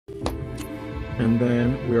And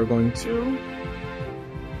then we are going to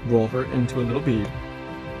roll her into a little bead.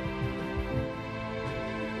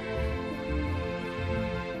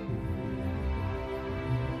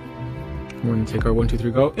 We're going to take our 1, 2,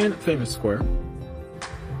 3, go in famous square.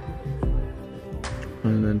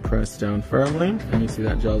 And then press down firmly, and you see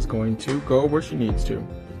that gel is going to go where she needs to.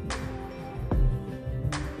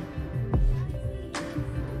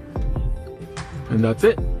 And that's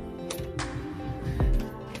it.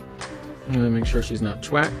 And then make sure she's not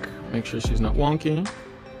twack, make sure she's not wonky.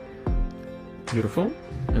 Beautiful.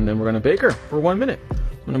 And then we're gonna bake her for 1 minute.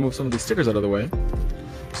 I'm gonna move some of these stickers out of the way.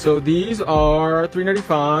 So these are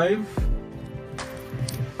 $3.95.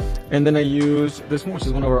 And then I used this one, which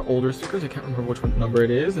is one of our older stickers. I can't remember which number it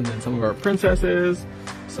is. And then some of our princesses,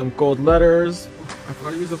 some gold letters. I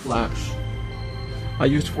forgot to use a flash. I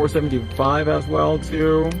used $4.75 as well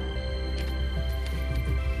too.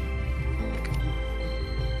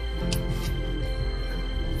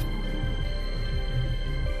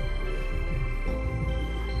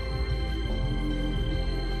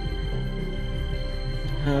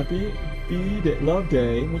 Happy Love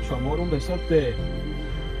Day. Mucho amor, un besote.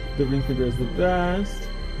 The ring finger is the best.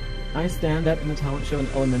 I stand up in the talent show in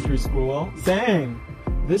elementary school. Sang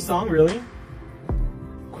this song, really?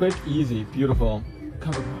 Quick, easy, beautiful.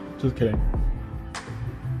 Cover. Just kidding.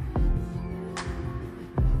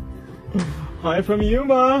 Hi from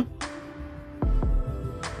Yuma.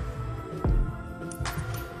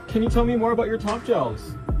 Can you tell me more about your top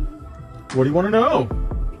gels? What do you want to know?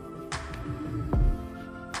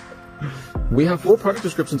 We have full product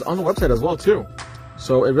descriptions on the website as well too.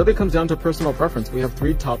 So it really comes down to personal preference. We have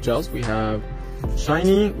 3 top gels. We have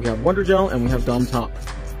Shiny, we have Wonder Gel, and we have Dom Top.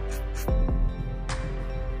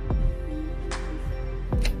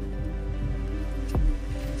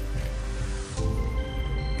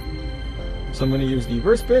 So I'm going to use the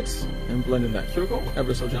Verse Bits and blend in that cuticle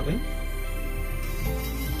ever so gently.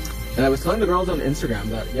 And I was telling the girls on Instagram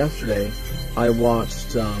that yesterday I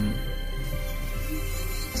watched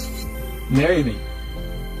Marry Me,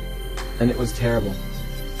 and it was terrible.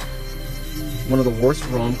 One of the worst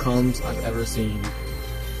rom-coms I've ever seen.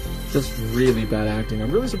 Just really bad acting. I'm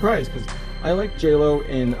really surprised because I like J-Lo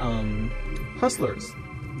in Hustlers.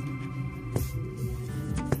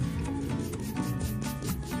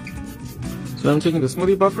 So now I'm taking the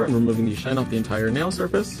smoothie buffer and removing the shine off the entire nail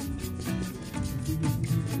surface.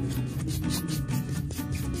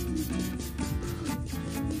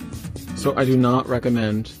 So I do not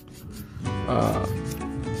recommend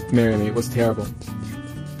Marry Me. It was terrible.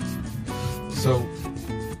 So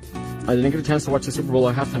I didn't get a chance to watch the Super Bowl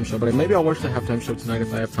or halftime show, but maybe I'll watch the halftime show tonight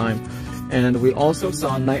if I have time. And we also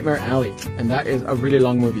saw Nightmare Alley, and that is a really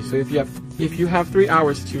long movie. So if you have 3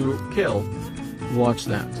 hours to kill, watch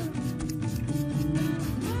that.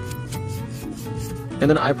 And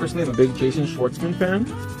then I personally am a big Jason Schwartzman fan,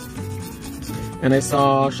 and I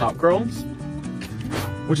saw Shop Girls,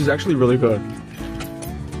 which is actually really good.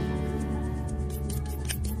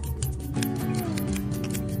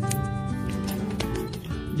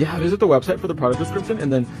 Yeah, visit the website for the product description,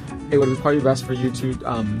 and then it would probably be best for you to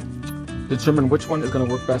determine which one is going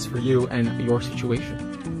to work best for you and your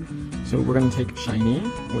situation. So we're going to take Shiny,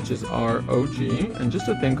 which is our OG, and just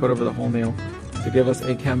a thin coat over the whole nail to give us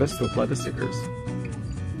a canvas to apply the stickers.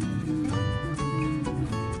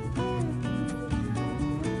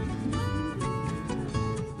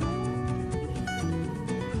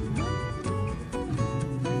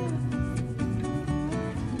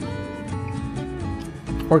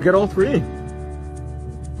 Or get all 3.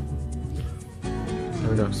 There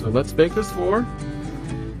we go. So let's bake this for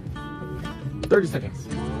 30 seconds.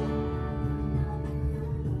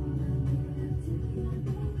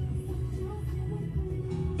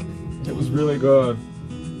 It was really good.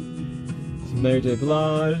 Some Mary J.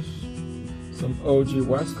 Blige, some OG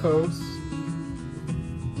West Coast.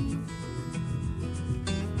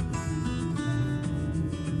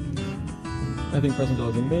 I think Present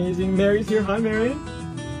Doll is amazing. Mary's here. Hi, Mary.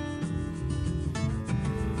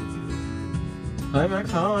 Hi,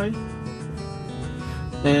 Max. Hi.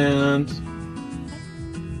 And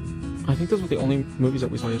I think those were the only movies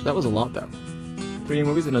that we saw yesterday. That was a lot, though. 3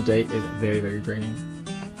 movies in a day is very, very draining.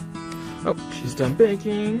 Oh, she's done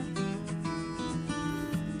baking.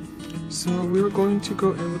 So we were going to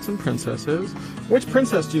go in with some princesses. Which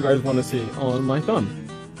princess do you guys want to see on my thumb?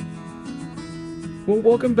 Well,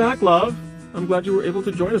 welcome back, love. I'm glad you were able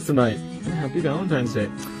to join us tonight. And happy Valentine's Day.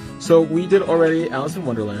 So we did already Alice in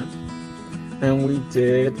Wonderland. And we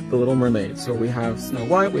did The Little Mermaid. So we have Snow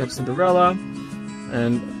White, we have Cinderella,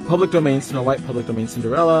 and Public Domain Snow White, Public Domain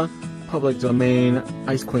Cinderella, Public Domain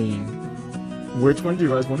Ice Queen. Which one do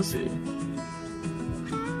you guys want to see?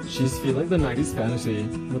 She's feeling the 90s fantasy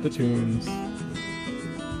with the tunes.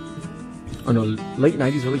 Oh no, late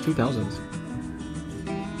 90s, early 2000s.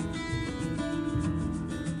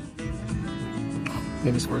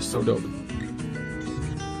 Baby score is so dope.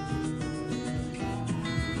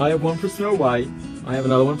 I have one for Snow White. I have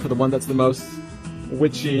another one for the one that's the most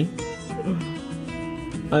witchy.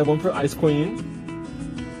 I have one for Ice Queen.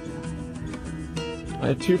 I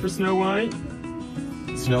have two for Snow White.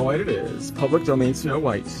 Snow White it is. Public domain Snow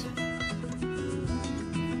White.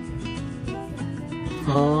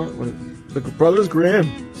 The Brothers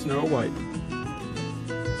Grimm. Snow White.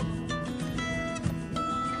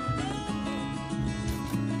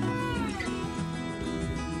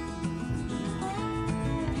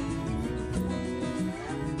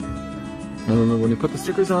 And remember, when you put the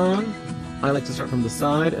stickers on, I like to start from the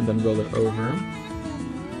side and then roll it over.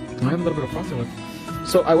 I have a little bit of frosting left.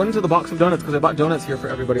 So I went into the box of donuts because I bought donuts here for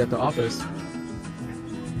everybody at the office.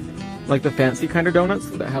 Like the fancy kind of donuts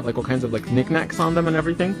that have like all kinds of like knickknacks on them and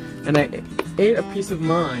everything. And I ate a piece of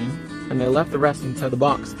mine and I left the rest inside the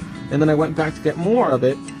box. And then I went back to get more of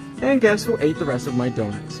it. And guess who ate the rest of my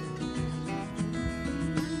donuts?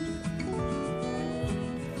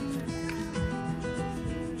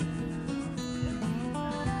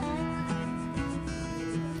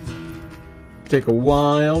 Take a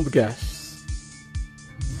wild guess.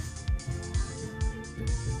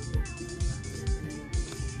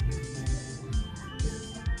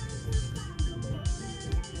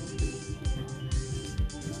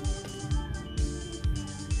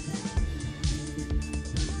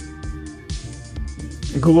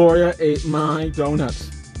 Gloria ate my donut.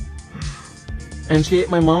 And she ate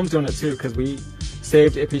my mom's donut too, because we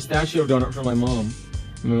saved a pistachio donut for my mom.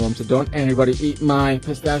 And my mom said, don't anybody eat my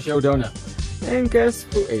pistachio donut. And guess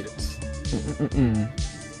who ate it?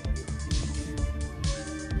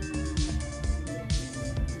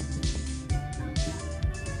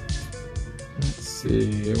 Let's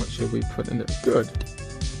see, what should we put in there? Good.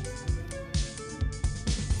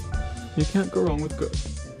 You can't go wrong with good.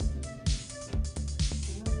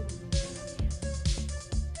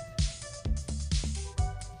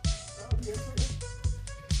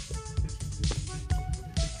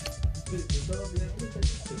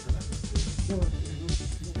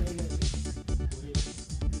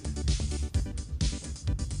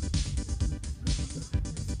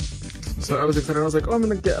 So I was excited. I was like, oh, I'm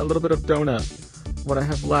going to get a little bit of donut. What I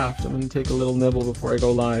have left, I'm going to take a little nibble before I go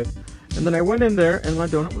live. And then I went in there and my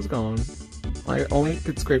donut was gone. I only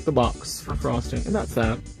could scrape the box for frosting, and that's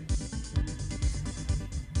sad.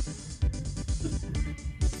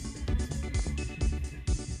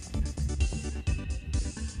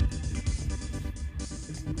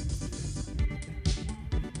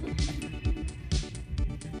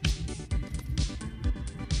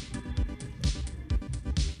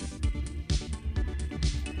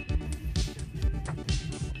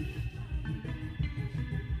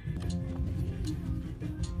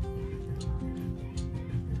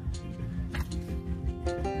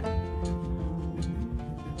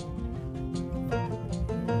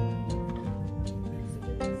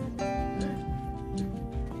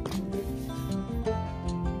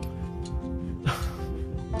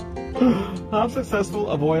 How successful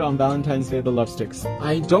avoid on Valentine's Day the love sticks?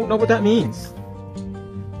 I don't know what that means.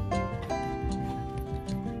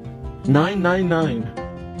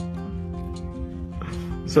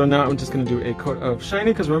 999. So now I'm just going to do a coat of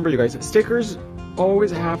shiny, because remember you guys, stickers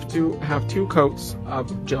always have to have 2 coats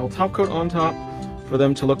of gel top coat on top for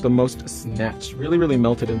them to look the most snatched, really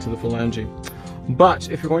melted into the phalange.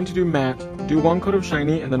 But if you're going to do matte, do 1 coat of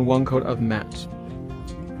shiny and then 1 coat of matte.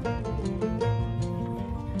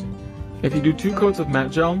 If you do 2 coats of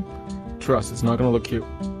matte gel, trust, it's not going to look cute.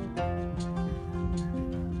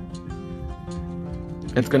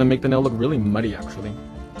 It's going to make the nail look really muddy, actually.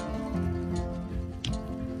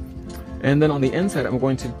 And then on the inside, I'm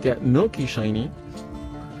going to get Milky Shiny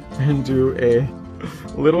and do a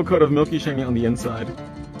little coat of Milky Shiny on the inside.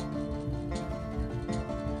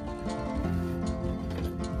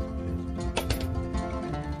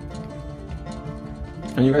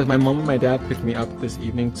 And you guys, my mom and my dad picked me up this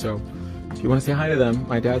evening, so if you want to say hi to them,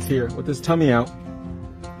 my dad's here with his tummy out.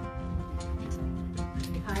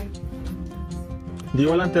 Hi. Di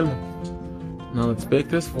hola, Antelmo. Now let's bake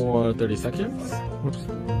this for 30 seconds. Whoops.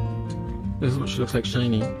 This is what she looks like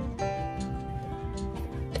shiny.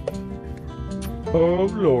 Oh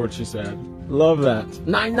Lord, she said. Love that.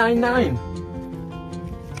 999.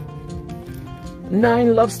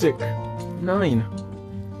 9 love stick. 9.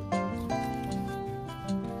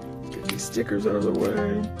 Get these stickers out of the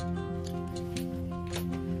way.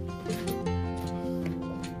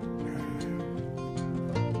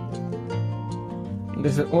 They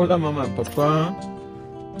said, hola mama and papa.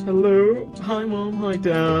 Hello. Hi mom, hi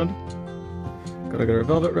dad. Gotta get our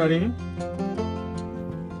velvet ready.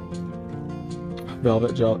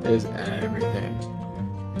 Velvet gel is everything.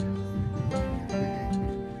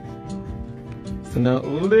 So now a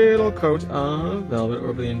little coat of velvet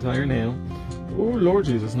over the entire nail. Oh Lord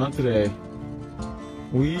Jesus, not today.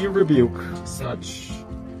 We rebuke such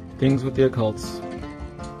things with the occults.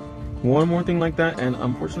 One more thing like that, and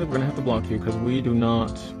unfortunately we're gonna have to block you because we do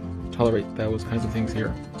not tolerate those kinds of things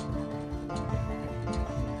here.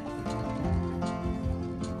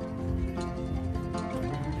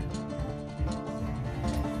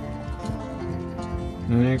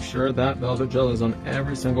 Make sure that velvet gel is on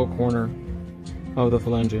every single corner of the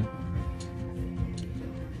phalange.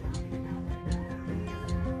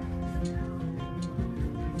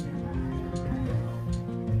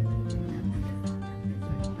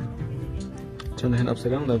 Turn the hand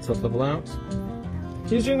upside down, let itself level out.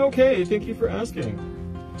 He's doing okay, thank you for asking.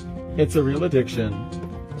 It's a real addiction.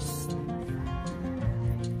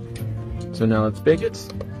 So now let's bake it.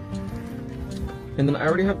 And then I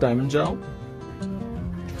already have diamond gel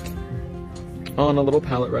on a little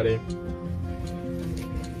palette ready.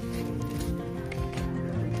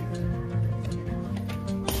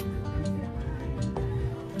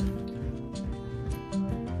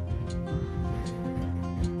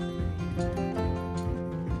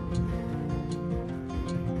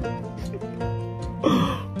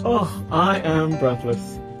 Oh, I am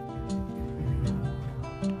breathless.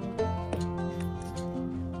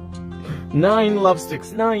 Nine love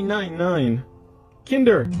sticks. 999.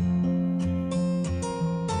 Kinder.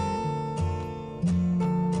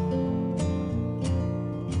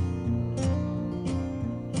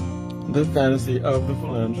 The fantasy of the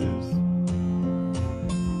phalanges.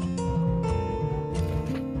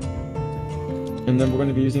 And then we're going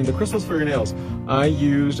to be using the crystals for your nails. I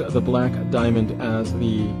used the black diamond as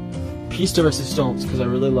the piece de resistance because I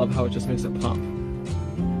really love how it just makes it pop.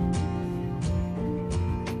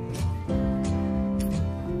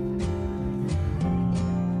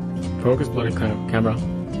 Focus, bloody camera.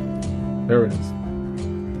 There it is.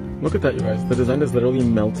 Look at that, you guys. The design is literally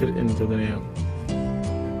melted into the nail.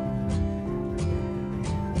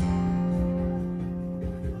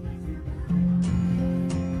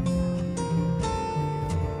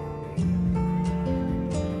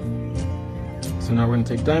 So now we're going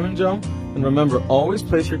to take diamond gel, and remember, always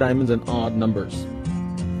place your diamonds in odd numbers.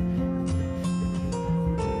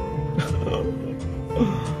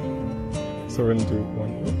 So we're going to do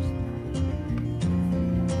one. Oops.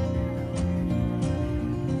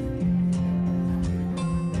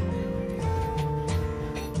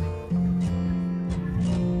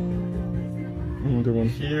 And we'll do one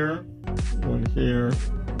here, one here,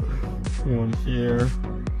 one here,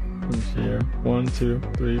 one here, 1, 2,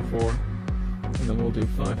 3, 4. And then we'll do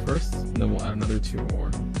 5 first, and then we'll add another 2 more.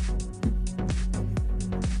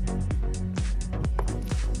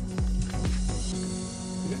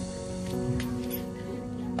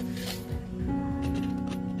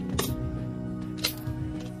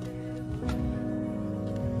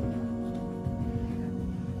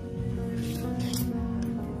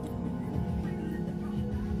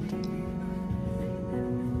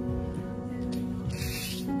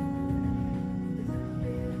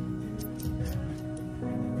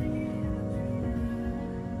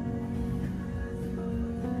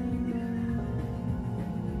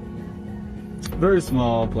 Very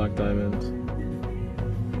small black diamond.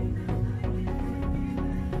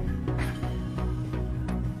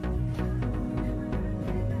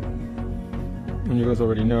 And you guys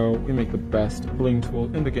already know, we make the best bling tool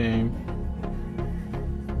in the game.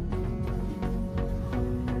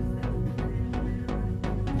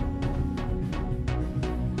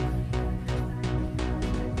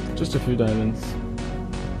 Just a few diamonds.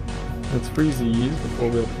 Let's freeze these before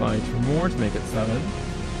we apply 2 more to make it 7.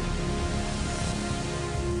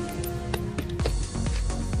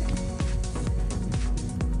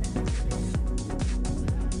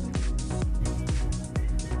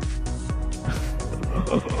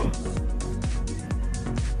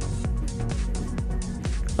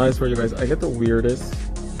 I swear, you guys, I get the weirdest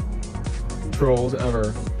trolls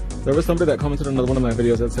ever. There was somebody that commented on one of my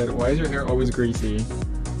videos that said, "Why is your hair always greasy?"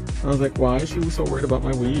 I was like, why is she so worried about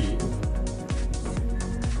my weave?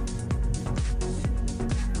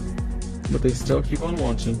 But they still keep on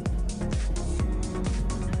watching.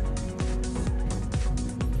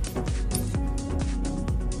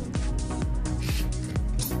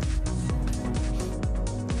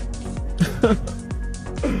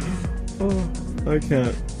 Oh, I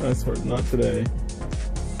can't. I swear, not today.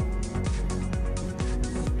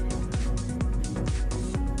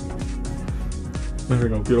 There we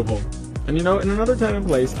go, beautiful. And you know, in another time and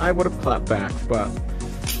place, I would have clapped back, but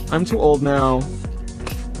I'm too old now.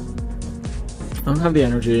 I don't have the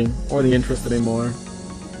energy or the interest anymore.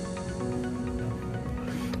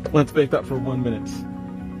 Let's bake that for 1 minute.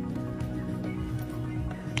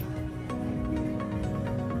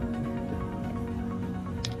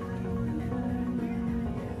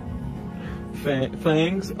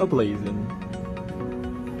 Fangs a-blazing.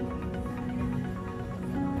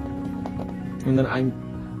 And then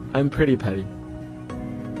I'm pretty petty.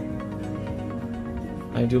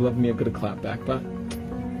 I do love me a good clap back, but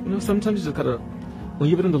you know, sometimes you just gotta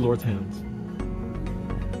leave it in the Lord's hands.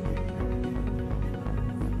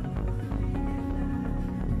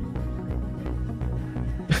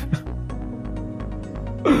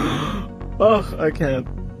 Ugh, I can't.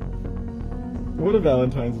 What a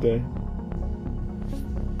Valentine's Day.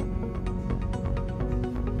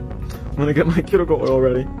 I'm gonna get my cuticle oil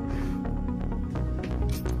ready.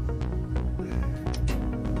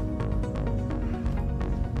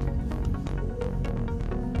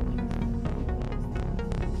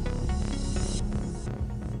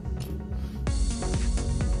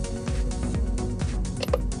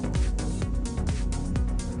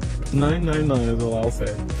 $9.99 is all I'll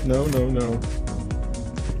say. No, no, no.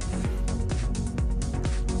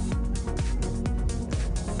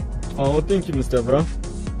 Oh, thank you, Miss Deborah.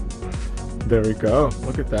 There we go.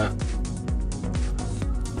 Look at that.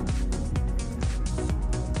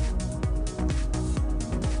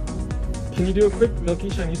 Can you do a quick milky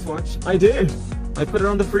shiny swatch? I did! I put it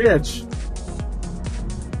on the free edge.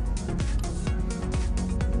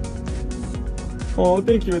 Oh,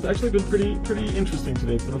 thank you. It's actually been pretty interesting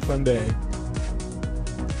today. It's been a fun day.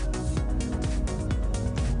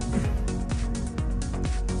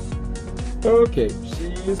 Okay,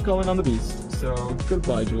 she's calling on the beast. So,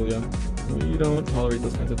 goodbye, Julia. We don't tolerate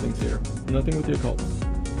those kinds of things here. Nothing with the occult.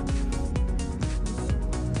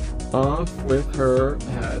 Off with her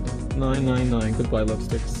head. 999. Goodbye, love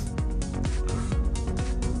sticks.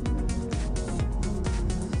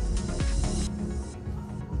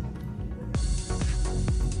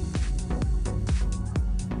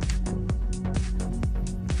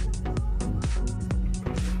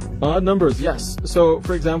 Odd numbers, yes. So,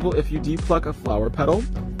 for example, if you depuluck a flower petal,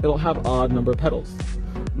 it'll have odd number petals.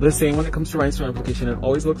 The same when it comes to rhinestone application, it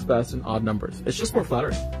always looks best in odd numbers. It's just more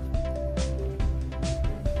flattering.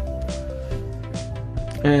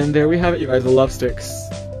 And there we have it, you guys, the love sticks.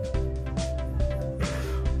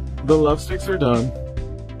 The love sticks are done.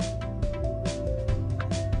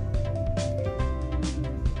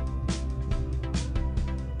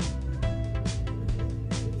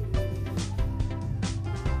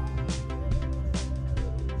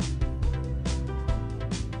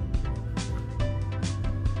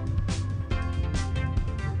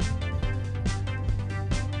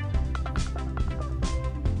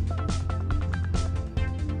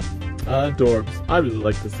 Adorbs. I really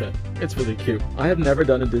like this set. It's really cute. I have never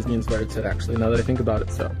done a Disney inspired set actually, now that I think about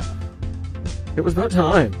it, so it was about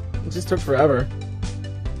time. It just took forever.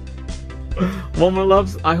 Well, my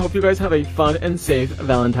loves, I hope you guys have a fun and safe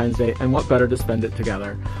Valentine's Day, and what better to spend it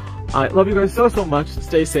together. I love you guys so much.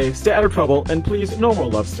 Stay safe, stay out of trouble, and please, no more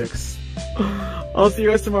love sticks. I'll see you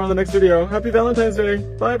guys tomorrow in the next video. Happy Valentine's Day.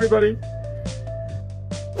 Bye, everybody.